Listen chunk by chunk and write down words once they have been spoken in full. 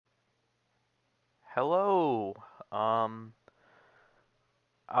Hello. Um,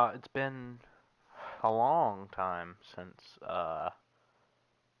 it's been a long time since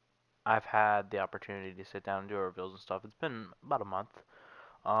I've had the opportunity to sit down and do our reveals and stuff. It's been about a month.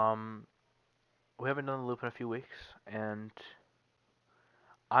 Um, we haven't done the loop in a few weeks, and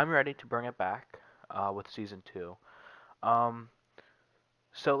I'm ready to bring it back with season two. Um,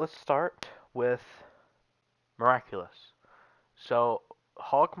 so let's start with Miraculous. So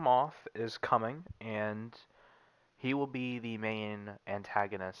Hawkmoth is coming, and he will be the main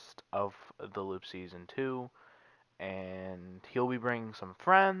antagonist of the loop season two. And he'll be bringing some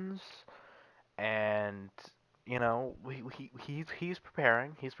friends, and he's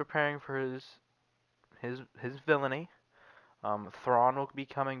preparing. He's preparing for his villainy. Thrawn will be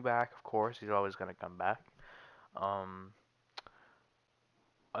coming back, of course. He's always gonna come back. Um,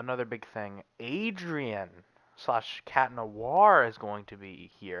 Another big thing, Adrian slash Cat Noir is going to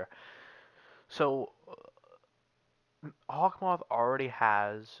be here. So Hawkmoth already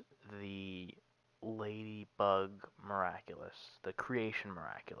has the Ladybug Miraculous, the Creation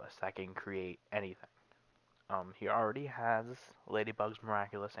Miraculous that can create anything. He already has Ladybug's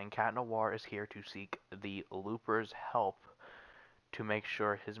Miraculous, and Cat Noir is here to seek the Looper's help to make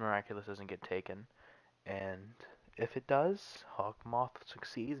sure his Miraculous doesn't get taken. And if it does, Hawkmoth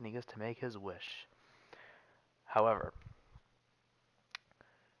succeeds and he gets to make his wish. However,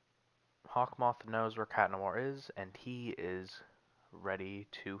 Hawkmoth knows where Cat Noir is, and he is ready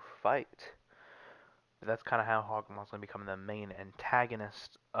to fight. That's kind of how Hawkmoth's going to become the main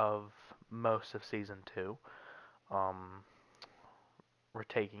antagonist of most of Season 2. Um, we're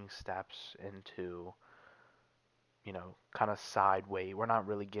taking steps into kind of sideway. We're not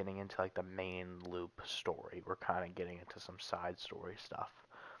really getting into like the main loop story. We're kind of getting into some side story stuff.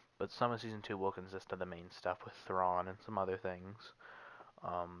 But some of season two will consist of the main stuff with Thrawn and some other things.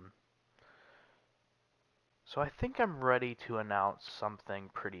 Um, so I think I'm ready to announce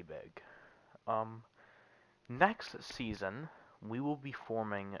something pretty big. Um, Next season, we will be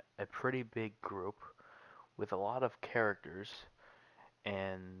forming a pretty big group with a lot of characters,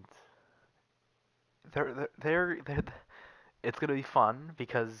 and they're it's gonna be fun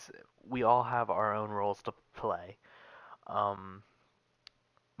because we all have our own roles to play. Um,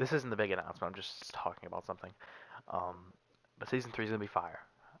 this isn't the big announcement. I'm just talking about something. Um, but season three is gonna be fire.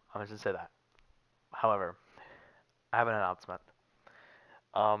 I'm just gonna say that. However, I have an announcement.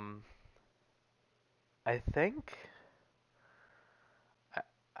 Um, I think I,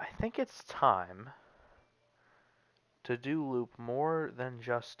 I think it's time to do loop more than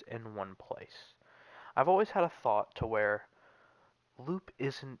just in one place. I've always had a thought to where loop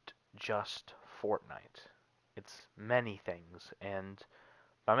isn't just Fortnite. It's many things, and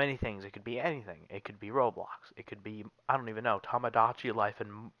by many things, it could be anything. It could be Roblox. It could be, I don't even know, Tamagotchi life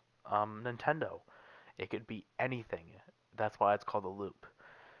in Nintendo. It could be anything. That's why it's called a loop.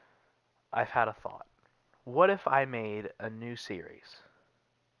 I've had a thought. What if I made a new series?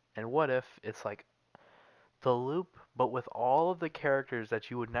 And what if it's like the loop, but with all of the characters that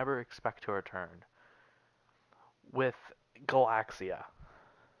you would never expect to return? With Galaxia,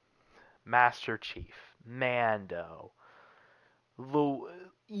 Master Chief, Mando,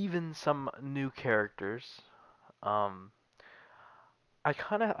 even some new characters. Um, I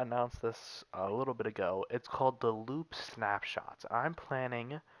kind of announced this a little bit ago. It's called the Loop Snapshots. I'm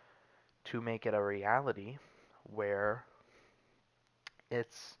planning to make it a reality where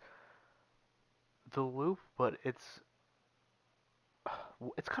it's the loop, but it's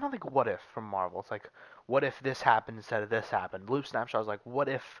kind of like What If from Marvel. It's like, what if this happened instead of this happened? Loop Snapshot is like, what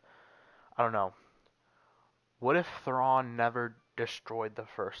if, I don't know, what if Thrawn never destroyed the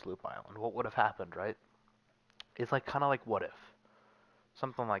first Loop Island? What would have happened, right? It's like kind of like What If.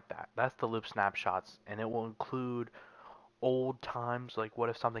 Something like that. That's the Loop Snapshots, and it will include old times, like what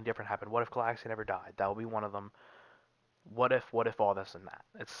if something different happened? What if Galaxy never died? That will be one of them. What if all this and that?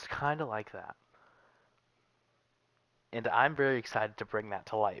 It's kind of like that. And I'm very excited to bring that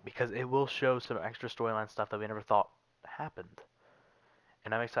to light because it will show some extra storyline stuff that we never thought happened.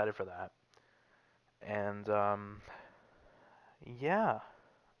 And I'm excited for that. And yeah,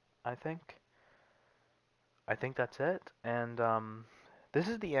 I think I think that's it. And this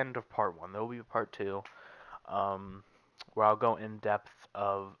is the end of part one. There will be a part two, um, where I'll go in depth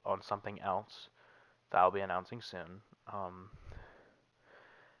of on something else that I'll be announcing soon.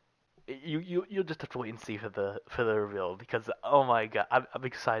 You'll just have to wait and see for the reveal because oh my god, I'm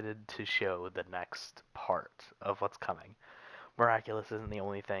excited to show the next part of what's coming. Miraculous isn't the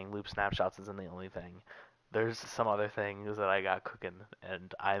only thing. Loop snapshots isn't the only thing. There's some other things that I got cooking,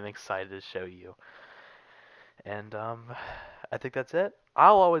 and I'm excited to show you. And I think that's it.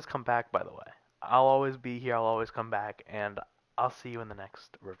 I'll always come back, by the way. I'll always be here, I'll always come back, and I'll see you in the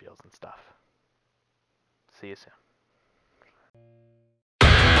next reveals and stuff. See you soon.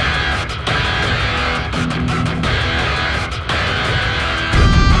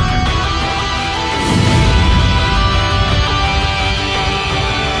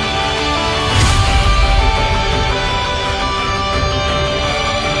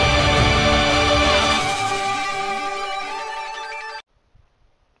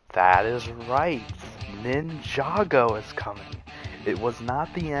 That is right. Ninjago is coming. It was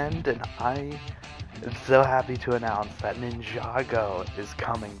not the end, and I am so happy to announce that Ninjago is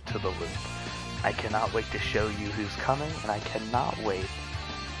coming to the loop. I cannot wait to show you who's coming, and I cannot wait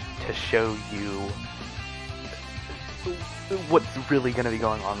to show you what's really going to be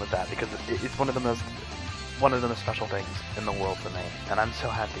going on with that, because it's one of the most special things in the world for me, and I'm so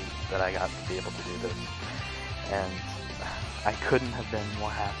happy that I got to be able to do this. And I couldn't have been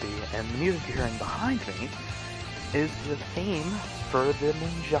more happy, and the music you're hearing behind me is the theme for the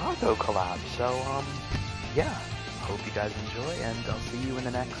Ninjago collab. So, yeah, hope you guys enjoy, and I'll see you in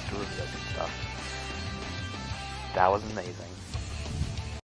the next review and stuff. That was amazing.